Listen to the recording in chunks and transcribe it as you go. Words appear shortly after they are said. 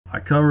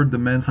covered the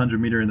men's 100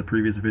 meter in the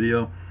previous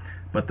video,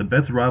 but the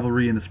best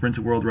rivalry in the sprint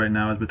world right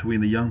now is between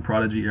the young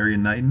prodigy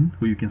Arian Knighton,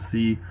 who you can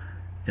see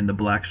in the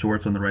black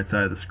shorts on the right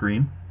side of the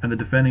screen, and the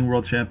defending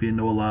world champion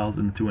Noah Lyles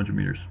in the 200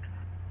 meters.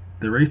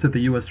 They raced at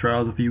the US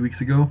trials a few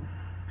weeks ago.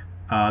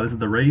 This is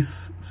the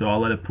race, so I'll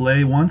let it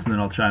play once and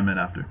then I'll chime in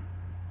after.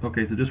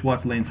 Okay, so just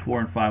watch lanes 4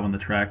 and 5 on the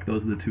track.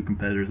 Those are the two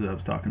competitors that I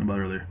was talking about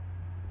earlier.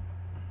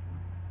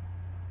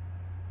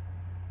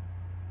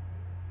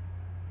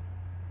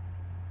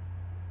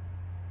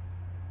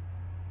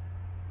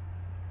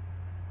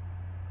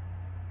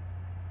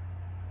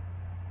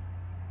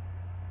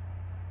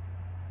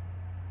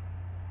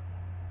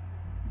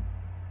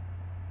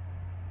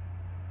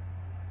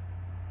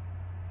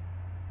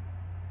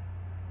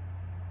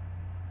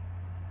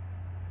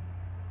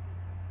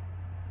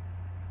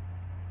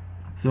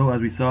 So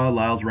as we saw,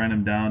 Lyles ran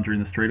him down during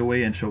the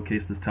straightaway and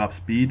showcased his top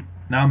speed.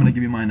 Now I'm going to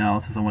give you my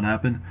analysis on what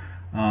happened.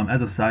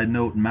 As a side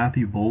note,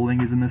 Matthew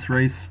Bowling is in this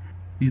race.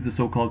 He's the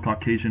so-called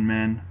Caucasian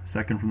man,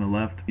 second from the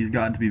left. He's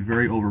gotten to be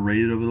very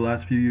overrated over the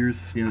last few years.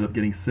 He ended up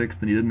getting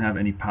 6th and he didn't have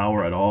any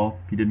power at all.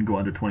 He didn't go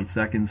under 20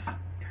 seconds.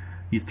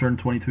 He's turned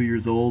 22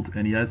 years old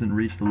and he hasn't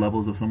reached the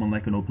levels of someone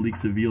like an Oblique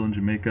Seville in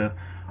Jamaica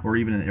or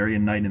even an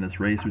Arian Knighton in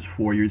this race, who's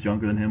 4 years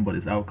younger than him but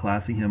is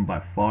outclassing him by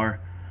far.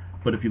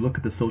 But if you look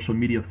at the social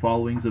media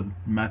followings of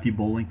Matthew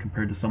Bowling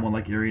compared to someone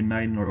like Arian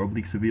Knighton or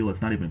Oblique Seville,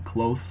 it's not even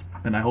close.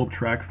 And I hope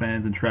track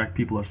fans and track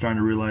people are starting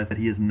to realize that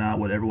he is not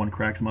what everyone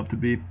cracks him up to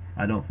be.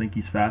 I don't think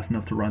he's fast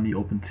enough to run the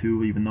Open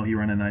 2, even though he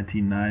ran a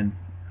 19.9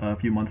 a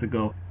few months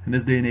ago. In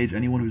this day and age,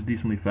 anyone who's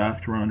decently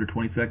fast can run under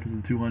 20 seconds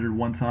in the 200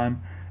 one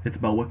time. It's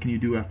about what can you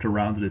do after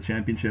rounds of the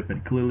championship,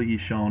 and clearly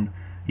he's shown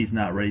he's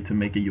not ready to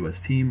make a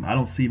U.S. team. I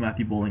don't see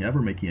Matthew Bowling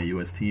ever making a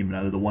U.S. team in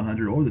either the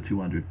 100 or the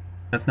 200.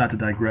 That's not to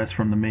digress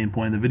from the main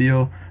point of the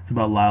video. It's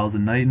about Lyles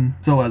and Knighton.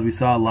 So as we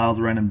saw, Lyles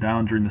ran him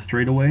down during the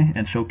straightaway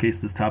and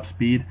showcased his top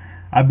speed.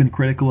 I've been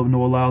critical of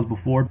Noah Lyles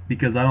before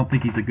because I don't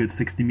think he's a good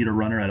 60-meter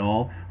runner at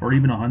all, or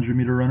even a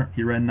 100-meter runner.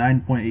 He ran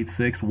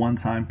 9.86 one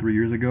time 3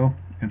 years ago,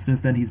 and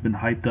since then he's been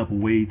hyped up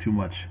way too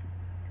much.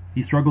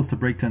 He struggles to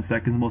break 10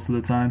 seconds most of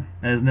the time,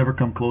 and has never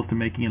come close to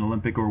making an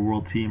Olympic or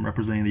world team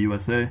representing the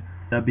USA.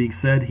 That being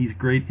said, he's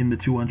great in the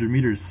 200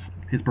 meters.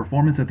 His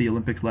performance at the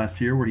Olympics last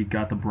year, where he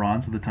got the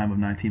bronze with a time of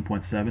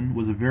 19.7,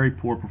 was a very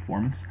poor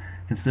performance,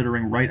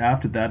 considering right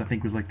after that, I think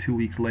it was like 2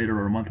 weeks later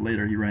or a month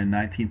later, he ran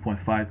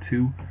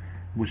 19.52,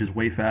 which is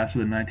way faster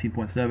than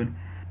 19.7,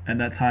 and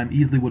that time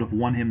easily would have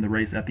won him the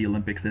race at the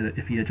Olympics.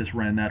 If he had just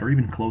ran that, or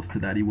even close to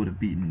that, he would have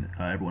beaten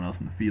everyone else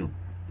in the field.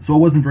 So I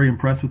wasn't very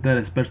impressed with that,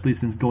 especially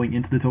since going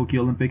into the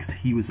Tokyo Olympics,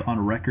 he was on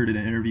record in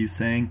an interview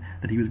saying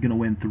that he was going to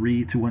win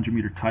 3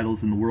 200-meter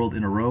titles in the world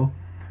in a row,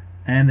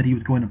 and that he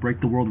was going to break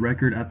the world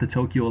record at the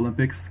Tokyo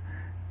Olympics.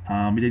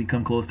 He didn't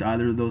come close to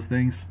either of those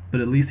things,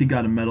 but at least he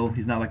got a medal.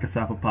 He's not like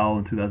Asafa Powell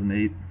in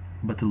 2008,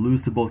 but to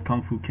lose to both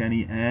Kung Fu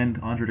Kenny and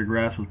Andre de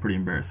Grasse was pretty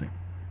embarrassing.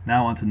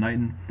 Now on to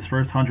Knighton. His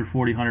first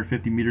 140,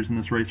 150 meters in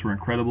this race were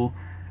incredible.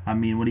 I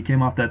mean, when he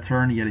came off that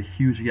turn, he had a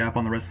huge gap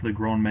on the rest of the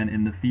grown men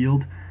in the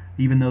field,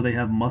 even though they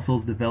have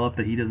muscles developed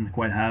that he doesn't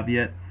quite have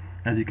yet.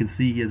 As you can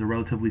see, he has a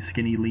relatively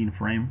skinny, lean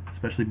frame,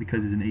 especially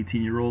because he's an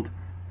 18-year-old.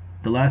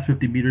 The last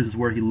 50 meters is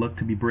where he looked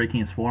to be breaking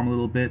his form a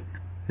little bit.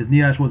 His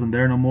knee ash wasn't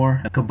there no more,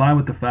 and combined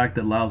with the fact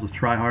that Lyles was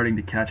try-harding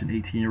to catch an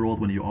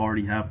 18-year-old when you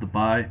already have the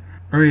bye,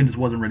 Arian just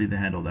wasn't ready to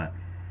handle that.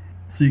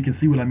 So you can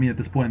see what I mean at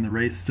this point in the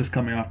race, just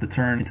coming off the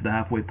turn into the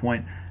halfway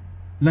point.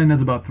 Knighton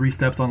has about 3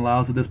 steps on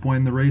Lyles at this point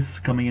in the race,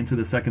 coming into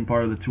the second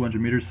part of the 200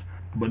 meters.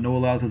 But Noah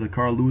Lyles has a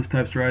Carl Lewis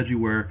type strategy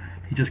where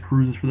he just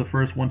cruises for the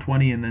first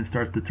 120 and then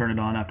starts to turn it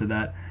on after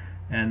that.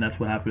 And that's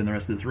what happened in the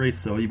rest of this race.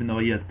 So even though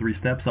he has 3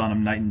 steps on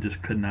him, Knighton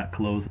just could not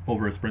close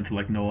over a sprinter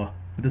like Noah.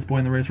 At this point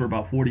in the race, we're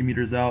about 40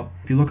 meters out.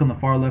 If you look on the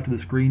far left of the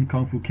screen,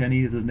 Kung Fu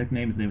Kenny is his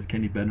nickname. His name is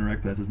Kenny Bednarek,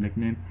 but that's his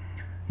nickname.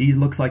 He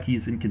looks like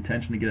he's in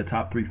contention to get a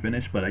top 3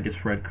 finish, but I guess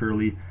Fred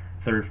Curley,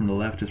 third from the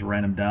left, just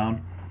ran him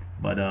down.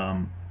 But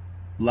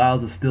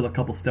Lyles is still a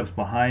couple steps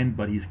behind,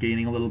 but he's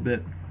gaining a little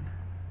bit.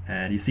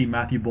 And you see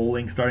Matthew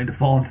Bowling starting to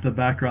fall into the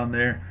background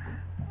there.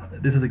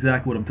 This is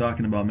exactly what I'm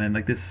talking about, man.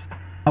 Like this,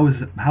 how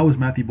is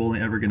Matthew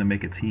Bowling ever going to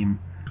make a team?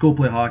 Go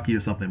play hockey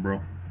or something,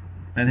 bro.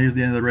 And here's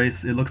the end of the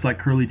race. It looks like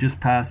Curley just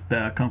passed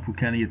Kung Fu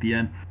Kenny at the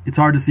end. It's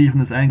hard to see from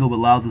this angle, but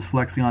Lyles is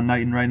flexing on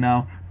Knighton right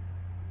now.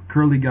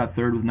 Curley got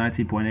third with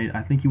 19.8.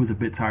 I think he was a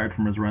bit tired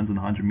from his runs in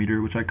the 100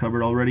 meter, which I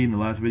covered already in the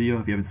last video.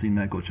 If you haven't seen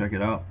that, go check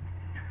it out.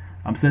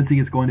 I'm sensing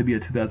it's going to be a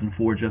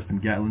 2004 Justin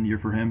Gatlin year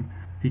for him.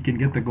 He can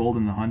get the gold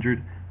in the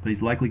 100, but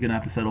he's likely going to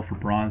have to settle for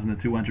bronze in the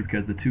 200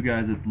 because the two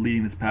guys that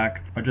leading this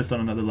pack are just on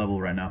another level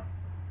right now.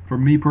 For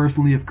me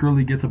personally, if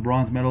Curley gets a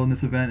bronze medal in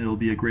this event, it'll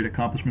be a great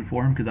accomplishment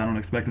for him because I don't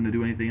expect him to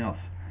do anything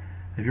else.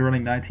 If you're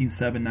running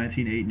 19.7,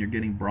 19.8 and you're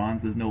getting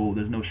bronze, there's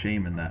no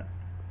shame in that.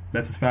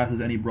 That's as fast as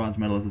any bronze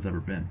medalist has ever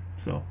been.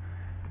 So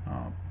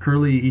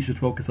Curley, he should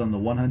focus on the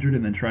 100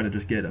 and then try to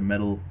just get a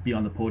medal, be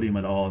on the podium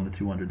at all in the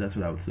 200. That's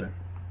what I would say.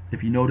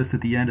 If you notice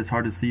at the end, it's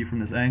hard to see from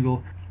this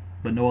angle,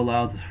 but Noah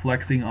Lyles is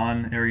flexing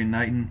on Arian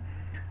Knighton.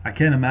 I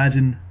can't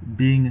imagine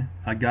being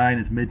a guy in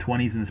his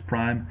mid-20s in his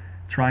prime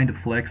trying to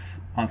flex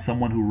on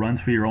someone who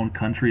runs for your own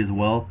country as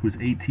well, who's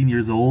 18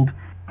 years old.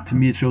 To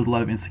me, it shows a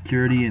lot of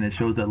insecurity, and it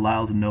shows that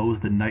Lyles knows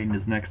that Knighton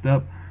is next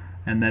up,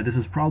 and that this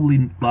is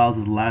probably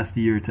Lyles' last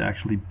year to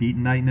actually beat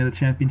Knighton at the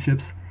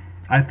championships.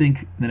 I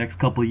think the next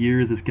couple of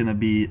years it's going to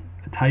be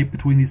tight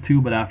between these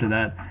two, but after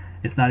that,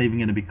 it's not even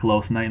going to be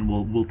close. Knighton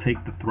will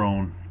take the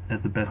throne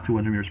as the best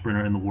 200-meter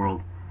sprinter in the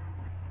world.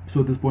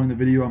 So at this point in the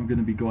video, I'm going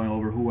to be going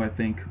over who I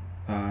think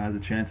has a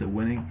chance at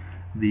winning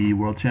the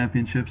World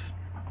Championships.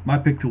 My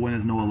pick to win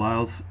is Noah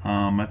Lyles.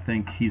 I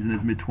think he's in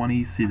his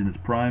mid-20s, he's in his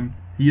prime.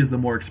 He is the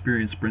more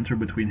experienced sprinter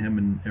between him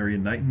and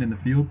Arian Knighton in the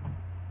field.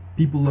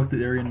 People looked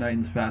at Arian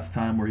Knighton's fast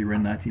time where he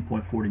ran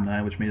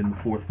 19.49, which made him the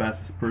 4th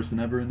fastest person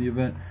ever in the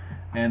event,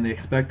 and they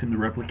expect him to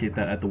replicate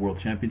that at the World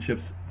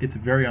Championships. It's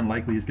very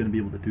unlikely he's going to be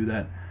able to do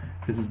that.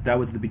 That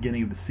was the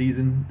beginning of the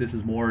season. This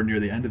is more near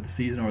the end of the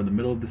season or the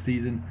middle of the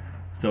season.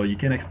 So you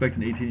can't expect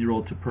an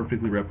 18-year-old to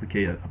perfectly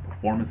replicate a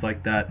performance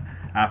like that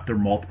after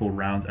multiple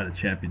rounds at a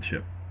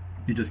championship.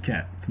 You just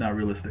can't. It's not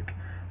realistic.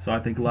 So I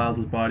think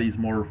Lyles' body is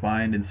more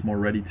refined and it's more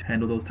ready to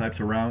handle those types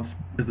of rounds.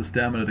 There's the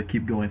stamina to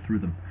keep going through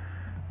them.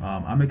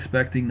 I'm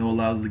expecting Noah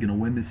Lyles is going to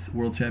win this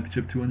World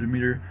Championship 200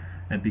 meter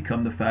and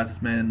become the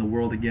fastest man in the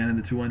world again in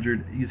the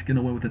 200. He's going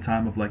to win with a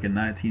time of like a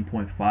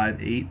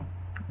 19.58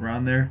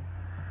 around there.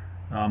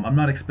 I'm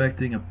not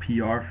expecting a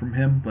PR from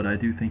him, but I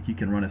do think he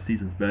can run a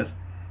season's best.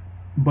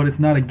 But it's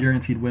not a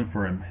guaranteed win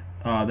for him.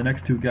 The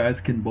next two guys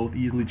can both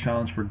easily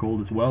challenge for gold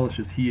as well. It's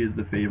just he is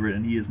the favorite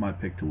and he is my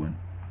pick to win.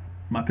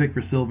 My pick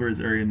for silver is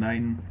Arian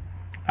Knighton.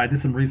 I did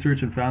some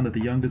research and found that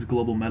the youngest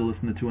global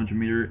medalist in the 200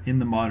 meter in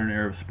the modern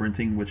era of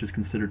sprinting, which is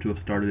considered to have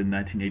started in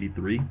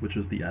 1983, which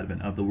was the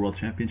advent of the World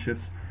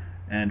Championships,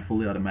 and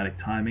fully automatic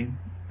timing,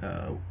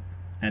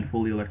 and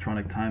fully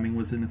electronic timing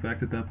was in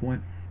effect at that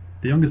point.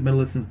 The youngest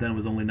medalist since then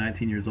was only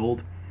 19 years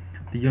old.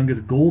 The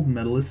youngest gold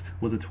medalist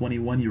was a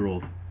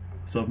 21-year-old.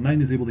 So if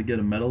Knighton is able to get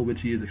a medal,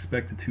 which he is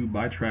expected to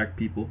by track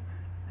people,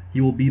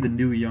 he will be the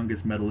new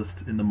youngest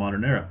medalist in the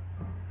modern era.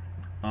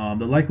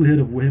 The likelihood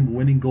of him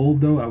winning gold,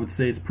 though, I would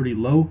say is pretty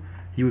low.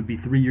 He would be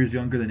 3 years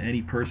younger than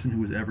any person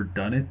who has ever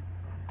done it.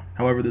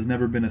 However, there's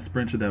never been a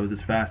sprinter that was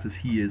as fast as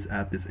he is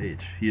at this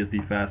age. He is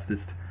the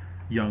fastest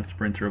young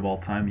sprinter of all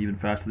time, even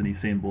faster than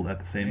Usain Bolt at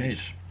the same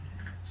age.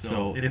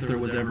 So if there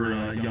was ever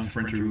a young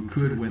sprinter who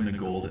could win the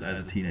gold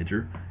as a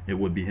teenager, it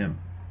would be him.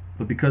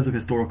 But because of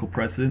historical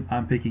precedent,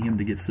 I'm picking him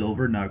to get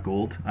silver, not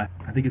gold. I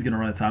think he's going to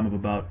run a time of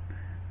about,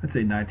 I'd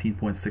say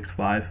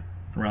 19.65,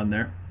 around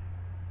there.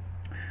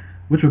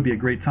 Which would be a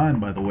great time,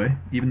 by the way.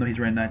 Even though he's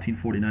ran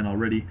 1949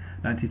 already,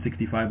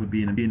 1965 would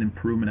be an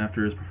improvement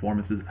after his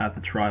performances at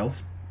the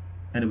trials.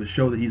 And it would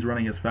show that he's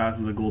running as fast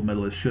as a gold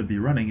medalist should be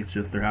running. It's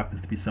just there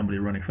happens to be somebody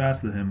running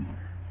faster than him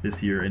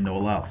this year in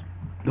Noah Lyles.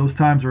 Those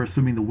times are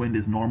assuming the wind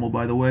is normal,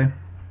 by the way.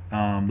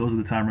 Those are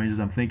the time ranges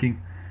I'm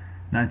thinking.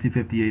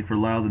 1958 for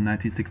Lyles and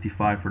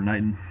 1965 for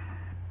Knighton.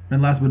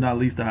 And last but not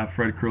least, I have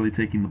Fred Kerley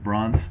taking the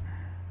bronze.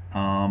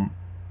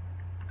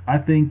 I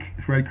think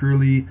Fred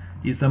Kerley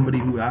is somebody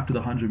who after the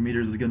 100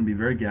 meters is going to be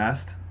very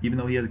gassed, even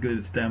though he has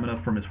good stamina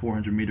from his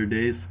 400 meter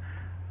days.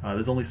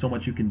 There's only so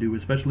much you can do,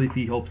 especially if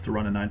he hopes to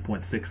run a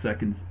 9.6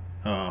 seconds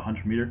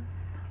 100 meter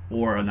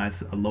or a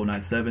low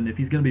 9.7. If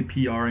he's going to be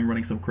PRing,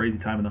 running some crazy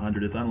time in the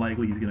 100, it's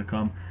unlikely he's going to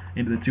come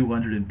into the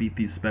 200 and beat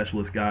these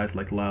specialist guys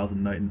like Lyles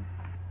and Knighton.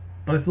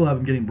 But I still have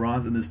him getting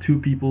bronze, and there's two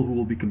people who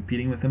will be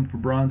competing with him for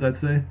bronze, I'd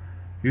say.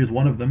 Here's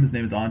one of them. His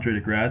name is Andre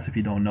de Grasse, if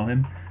you don't know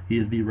him. He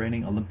is the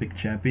reigning Olympic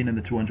champion in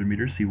the 200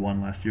 meters. He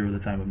won last year with a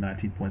time of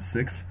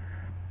 19.6.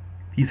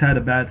 He's had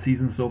a bad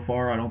season so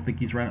far. I don't think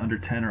he's ran under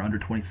 10 or under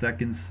 20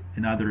 seconds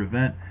in either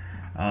event.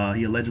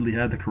 He allegedly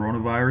had the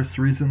coronavirus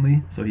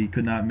recently, so he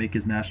could not make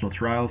his national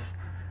trials.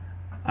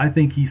 I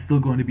think he's still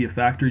going to be a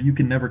factor. You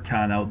can never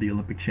count out the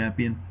Olympic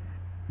champion.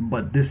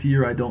 But this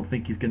year, I don't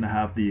think he's going to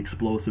have the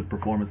explosive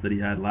performance that he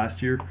had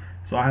last year.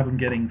 So I have him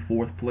getting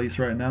 4th place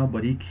right now.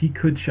 But he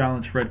could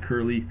challenge Fred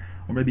Kerley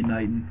or maybe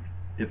Knighton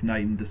if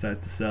Knighton decides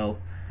to sell.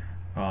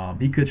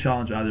 He could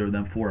challenge either of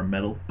them for a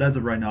medal. But as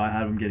of right now, I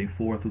have him getting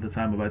 4th with a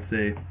time of, I'd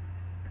say,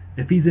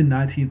 if he's in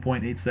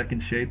 19.8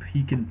 second shape,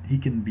 he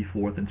can be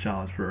 4th and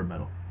challenge for a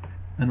medal.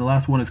 And the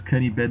last one is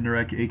Kenny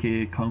Bednarek,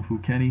 aka Kung Fu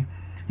Kenny.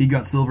 He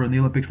got silver in the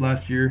Olympics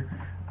last year.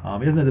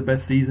 He hasn't had the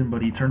best season,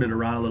 but he turned it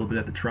around a little bit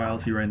at the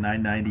trials. He ran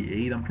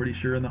 9.98, I'm pretty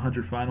sure, in the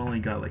 100 final, and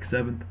he got like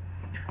 7th.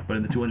 But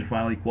in the 200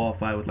 final, he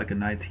qualified with like a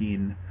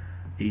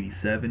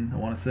 19.87, I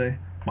want to say,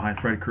 behind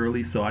Fred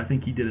Kerley. So I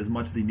think he did as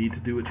much as he needed to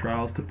do at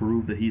trials to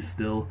prove that he's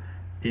still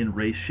in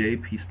race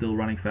shape. He's still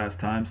running fast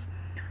times.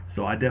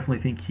 So I definitely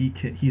think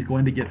he's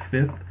going to get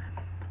 5th.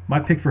 My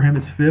pick for him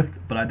is 5th,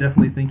 but I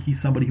definitely think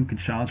he's somebody who can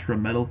challenge for a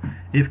medal.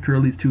 If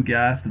Kerley's too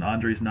gassed and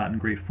Andre's not in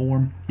great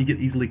form, he could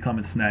easily come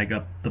and snag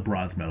up the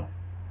bronze medal.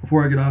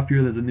 Before I get off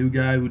here, there's a new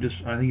guy who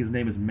I think his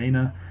name is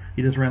Mena.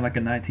 He just ran like a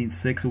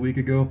 19.6 a week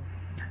ago.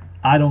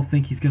 I don't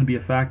think he's going to be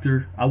a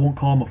factor. I won't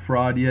call him a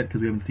fraud yet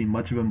because we haven't seen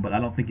much of him, but I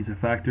don't think he's a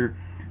factor,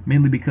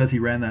 mainly because he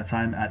ran that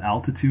time at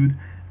altitude.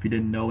 If you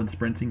didn't know, in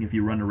sprinting, if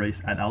you run a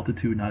race at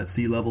altitude, not at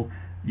sea level,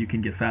 you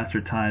can get faster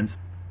times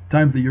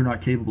that you're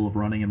not capable of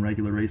running in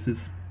regular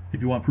races.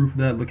 If you want proof of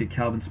that, look at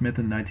Calvin Smith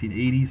in the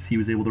 1980s. He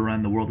was able to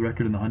run the world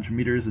record in the 100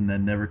 meters and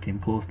then never came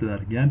close to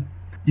that again.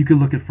 You could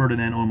look at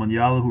Ferdinand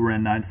Omanyala, who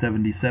ran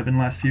 9.77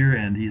 last year,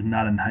 and he's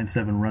not a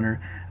 9.7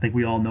 runner. I think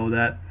we all know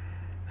that.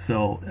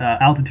 So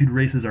altitude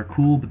races are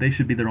cool, but they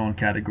should be their own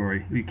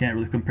category. You can't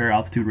really compare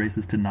altitude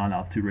races to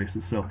non-altitude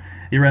races. So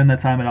he ran that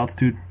time at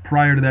altitude.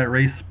 Prior to that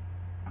race,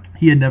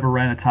 he had never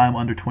ran a time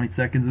under 20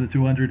 seconds in the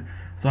 200.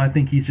 So I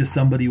think he's just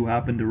somebody who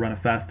happened to run a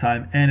fast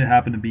time, and it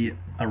happened to be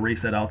a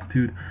race at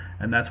altitude,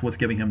 and that's what's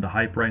giving him the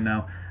hype right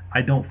now.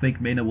 I don't think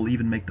Mena will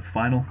even make the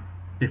final.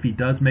 If he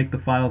does make the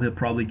final, he'll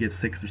probably get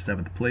 6th or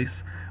 7th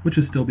place, which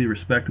would still be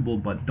respectable,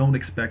 but don't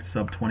expect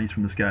sub-20s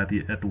from this guy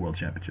at the World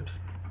Championships.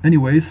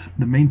 Anyways,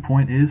 the main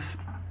point is,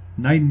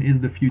 Knighton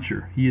is the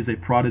future. He is a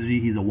prodigy,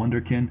 he's a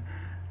wonderkin,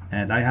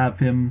 and I have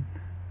him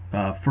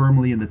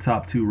firmly in the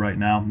top 2 right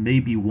now,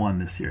 maybe 1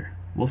 this year.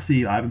 We'll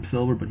see. I have him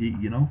silver, but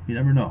you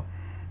never know.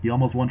 He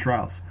almost won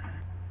trials.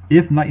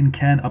 If Knighton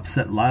can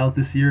upset Lyles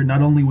this year,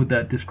 not only would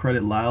that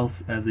discredit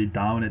Lyles as a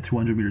dominant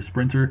 200-meter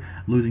sprinter,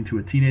 losing to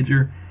a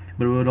teenager,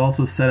 but it would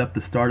also set up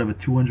the start of a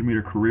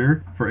 200-meter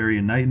career for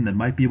Erriyon Knighton that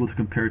might be able to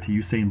compare to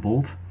Usain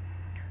Bolt,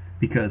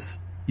 because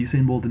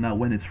Usain Bolt did not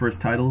win his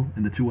first title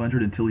in the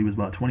 200 until he was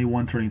about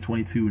 21, turning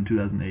 22 in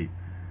 2008.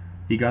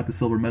 He got the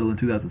silver medal in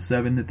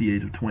 2007 at the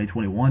age of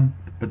 21,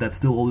 but that's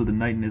still older than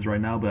Knighton is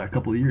right now by a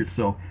couple of years.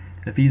 So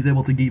if he's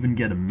able to even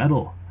get a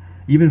medal,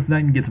 even if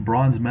Knighton gets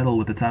bronze medal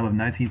with a time of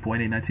 19.8,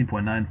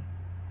 19.9,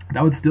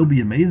 that would still be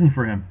amazing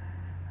for him.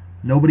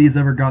 Nobody has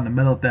ever gotten a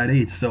medal at that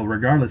age, so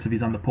regardless if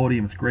he's on the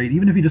podium, it's great.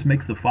 Even if he just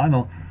makes the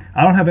final,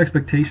 I don't have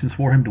expectations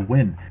for him to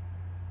win.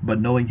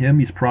 But knowing him,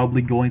 he's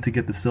probably going to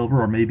get the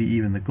silver or maybe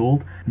even the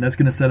gold, and that's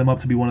going to set him up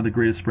to be one of the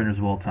greatest sprinters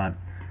of all time.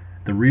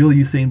 The real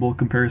Usain Bolt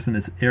comparison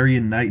is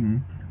Erriyon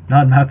Knighton,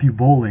 not Matthew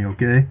Bowling,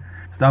 okay?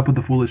 Stop with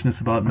the foolishness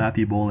about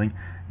Matthew Bowling.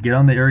 Get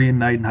on the Erriyon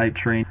Knighton hype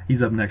train.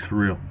 He's up next for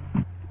real.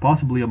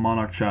 Possibly a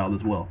monarch child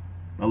as well,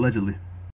 allegedly.